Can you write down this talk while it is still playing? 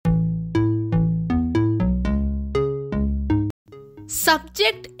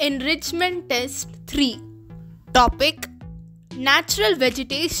Subject Enrichment Test 3. Topic: Natural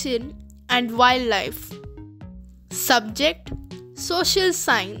Vegetation and Wildlife. Subject: Social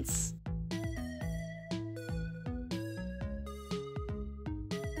Science.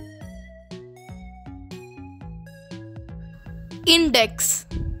 Index.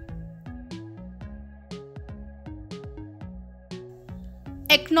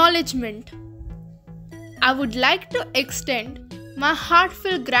 Acknowledgement. I would like to extend my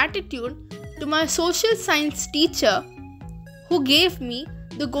heartfelt gratitude to my social science teacher who gave me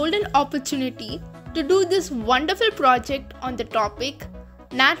the golden opportunity to do this wonderful project on the topic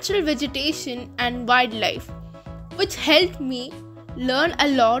Natural Vegetation and Wildlife, which helped me learn a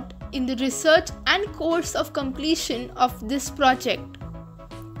lot in the research and course of completion of this project.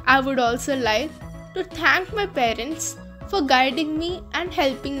 I would also like to thank my parents for guiding me and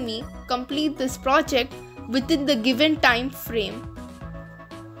helping me complete this project within the given time frame.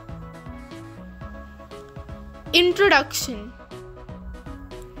 Introduction.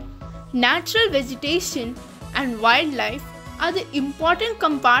 Natural vegetation and wildlife are the important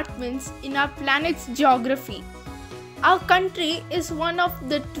compartments in our planet's geography. Our country is one of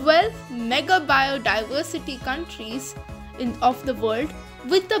the 12 mega biodiversity countries of the world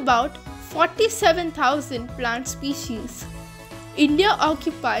with about 47,000 plant species. India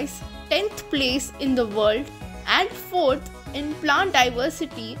occupies 10th place in the world and 4th in plant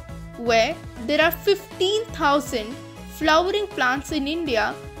diversity, where there are 15,000 flowering plants in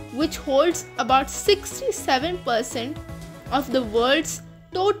India, which holds about 67% of the world's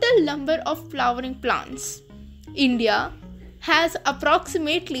total number of flowering plants. India has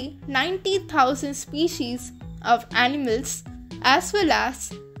approximately 90,000 species of animals as well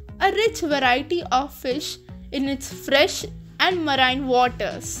as a rich variety of fish in its fresh and marine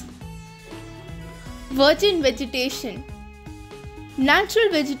waters. Virgin vegetation. Natural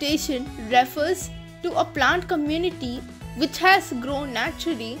vegetation refers to a plant community which has grown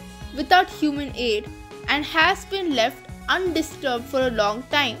naturally without human aid and has been left undisturbed for a long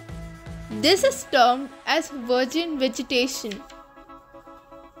time. This is termed as virgin vegetation.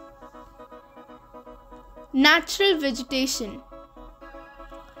 Natural vegetation.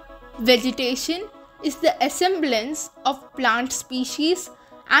 Vegetation is the assemblance of plant species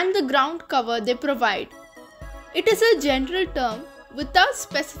and the ground cover they provide. It is a general term without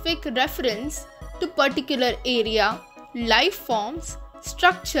specific reference to particular area, life forms,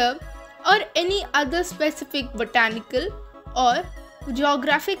 structure, or any other specific botanical or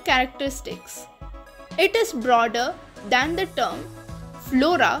geographic characteristics. It is broader than the term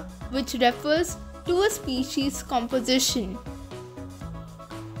flora, which refers to a species composition.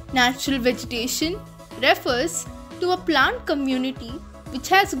 Natural vegetation refers to a plant community which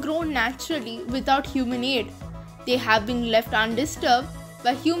has grown naturally without human aid. They have been left undisturbed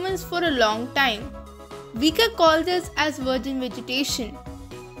by humans for a long time. We can call this as virgin vegetation.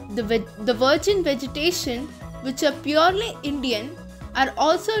 The virgin vegetation, which are purely Indian, are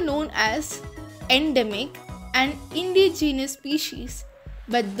also known as endemic and indigenous species,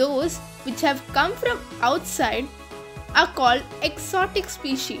 but those which have come from outside are called exotic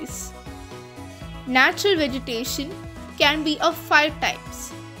species. Natural vegetation can be of 5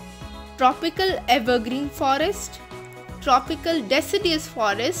 types: tropical evergreen forest, tropical deciduous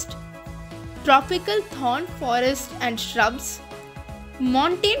forest, tropical thorn forest and shrubs,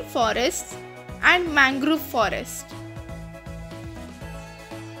 montane forests, and mangrove forest.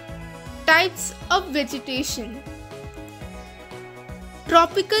 Types of vegetation.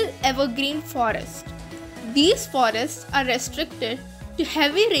 Tropical evergreen forest. These forests are restricted to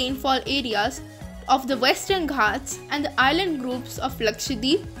heavy rainfall areas of the Western Ghats and the island groups of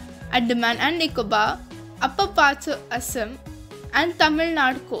Lakshadweep, Andaman and Nicobar, upper parts of Assam, and Tamil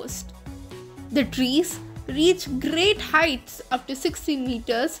Nadu coast. The trees reach great heights up to 60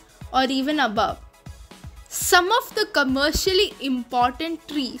 meters or even above. Some of the commercially important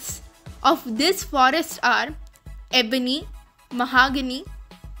trees of this forest are ebony, mahogany,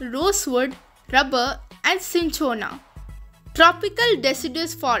 rosewood, rubber, and cinchona. Tropical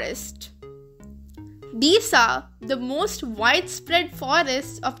deciduous forest. These are the most widespread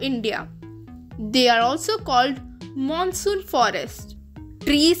forests of India. They are also called monsoon forest.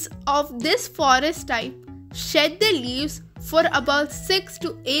 Trees of this forest type shed their leaves for about 6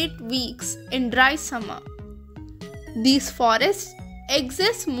 to 8 weeks in dry summer. These forests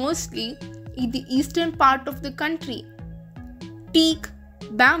exist mostly in the eastern part of the country. Teak,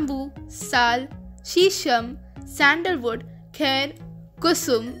 bamboo, sal, shisham, sandalwood, kher,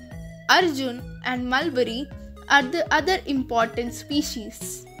 kusum, arjun, and mulberry are the other important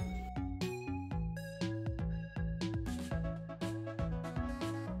species.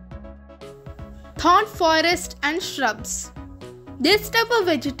 Thorn forest and shrubs. This type of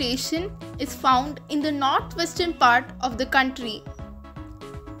vegetation is found in the northwestern part of the country.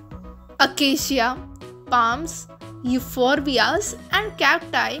 Acacia, palms, euphorbias and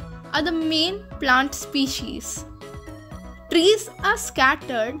cacti are the main plant species. Trees are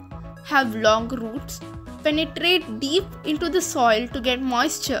scattered, have long roots, penetrate deep into the soil to get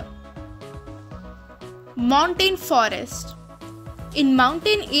moisture. Mountain forest. In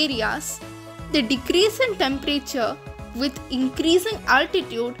mountain areas, the decrease in temperature with increasing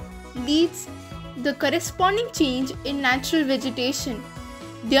altitude leads the corresponding change in natural vegetation.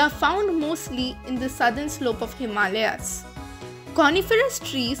 They are found mostly in the southern slope of Himalayas. Coniferous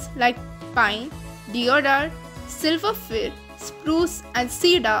trees like pine, deodar, silver fir, spruce and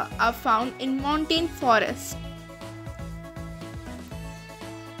cedar are found in mountain forest.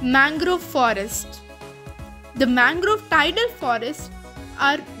 Mangrove forest. The mangrove tidal forests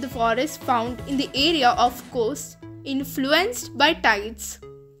are the forests found in the area of coast influenced by tides.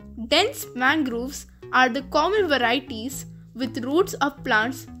 Dense mangroves are the common varieties with roots of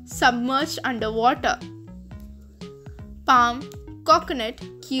plants submerged underwater. Palm, coconut,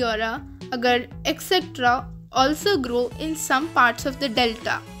 keora, agar, etc. also grow in some parts of the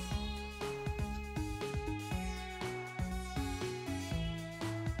delta.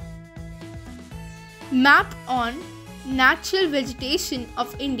 Map on natural vegetation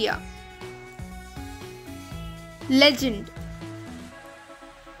of India. Legend.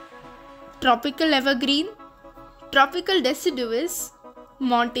 Tropical evergreen, tropical deciduous,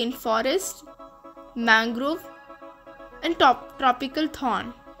 mountain forest, mangrove and tropical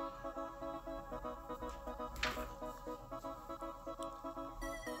thorn.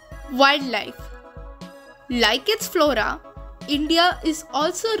 Wildlife. Like its flora, India is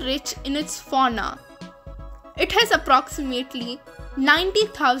also rich in its fauna. It has approximately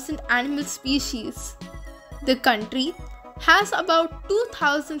 90,000 animal species. The country has about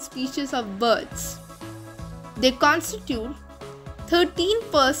 2,000 species of birds. They constitute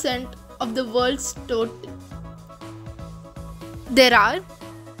 13% of the world's total. There are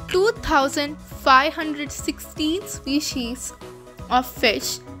 2,516 species of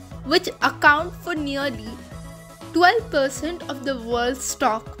fish, which account for nearly 12% of the world's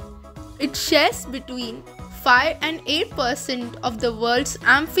stock. It shares between 5 and 8% of the world's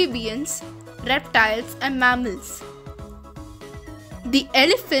amphibians, reptiles and mammals. The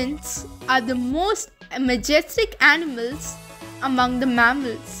elephants are the most majestic animals among the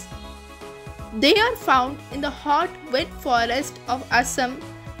mammals. They are found in the hot, wet forest of Assam,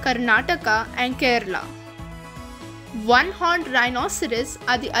 Karnataka and Kerala. One-horned rhinoceros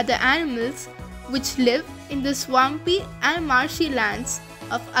are the other animals which live in the swampy and marshy lands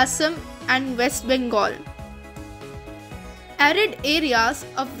of Assam and West Bengal. Arid areas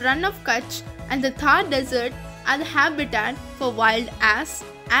of Run of Kutch and the Thar Desert are the habitat for wild ass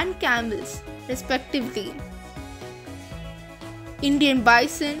and camels, respectively. Indian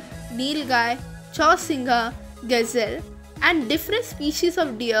bison, nilgai, chausinga, gazelle, and different species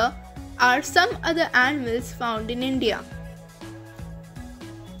of deer are some other animals found in India.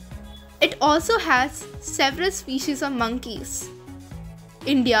 It also has several species of monkeys.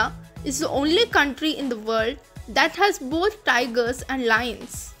 India is the only country in the world that has both tigers and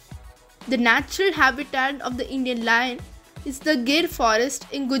lions. The natural habitat of the Indian lion is the Gir forest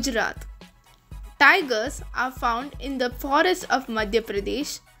in Gujarat. Tigers are found in the forests of Madhya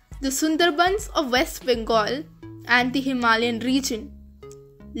Pradesh, the Sundarbans of West Bengal, and the Himalayan region.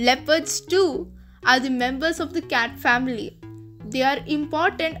 Leopards too are the members of the cat family. They are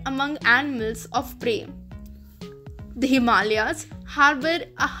important among animals of prey. The Himalayas harbor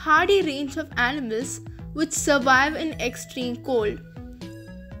a hardy range of animals which survive in extreme cold.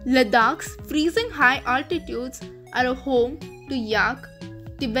 Ladakh's freezing high altitudes are a home to yak,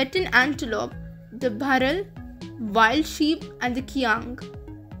 Tibetan antelope, the bharal, wild sheep and the kiang.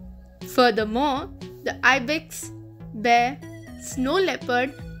 Furthermore, the ibex, bear, snow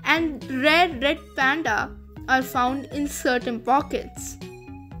leopard and rare red panda are found in certain pockets.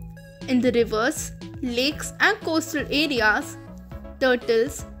 In the rivers, lakes and coastal areas,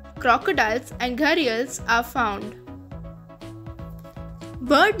 turtles, crocodiles and gharials are found.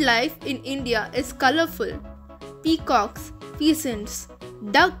 Bird life in India is colorful. Peacocks, pheasants,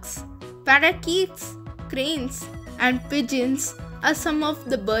 ducks, parakeets, cranes and pigeons are some of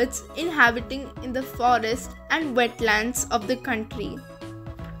the birds inhabiting in the forest and wetlands of the country.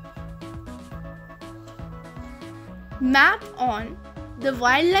 Map on the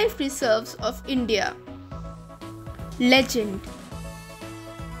wildlife reserves of India. Legend.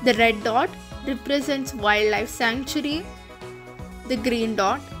 The red dot represents wildlife sanctuary. The green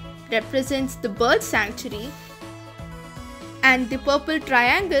dot represents the bird sanctuary, and the purple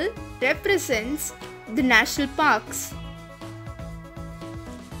triangle represents the national parks.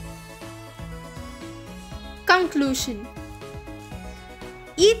 Conclusion.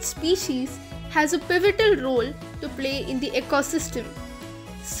 Each species has a pivotal role to play in the ecosystem.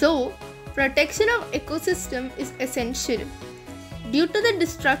 So, protection of ecosystem is essential. Due to the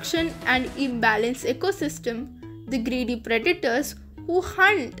destruction and imbalanced ecosystem, the greedy predators who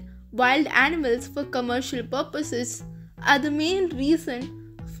hunt wild animals for commercial purposes are the main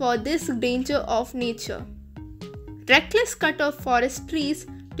reason for this danger of nature. Reckless cut of forest trees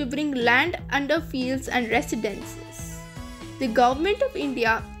to bring land under fields and residences. The Government of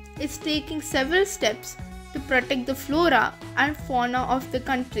India is taking several steps to protect the flora and fauna of the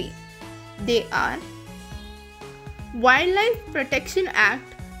country. They are: Wildlife Protection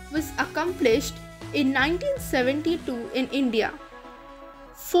Act was accomplished in 1972 in India.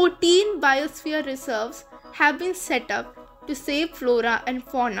 14 biosphere reserves have been set up to save flora and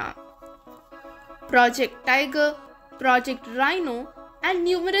fauna. Project Tiger, Project Rhino, and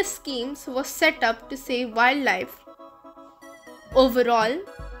numerous schemes were set up to save wildlife. Overall,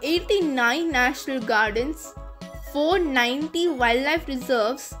 89 national gardens, 490 wildlife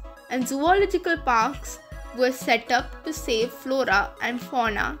reserves, and zoological parks were set up to save flora and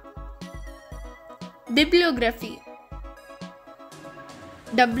fauna. Bibliography: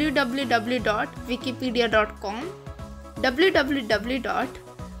 www.wikipedia.com,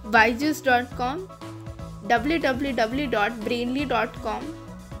 www.byju's.com, www.brainly.com,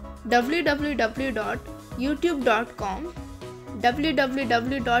 www.youtube.com,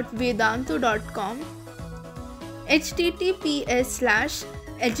 www.vedantu.com,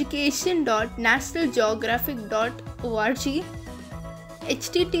 https:/education.nationalgeographic.org,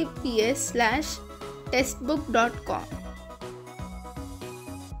 https:/testbook.com.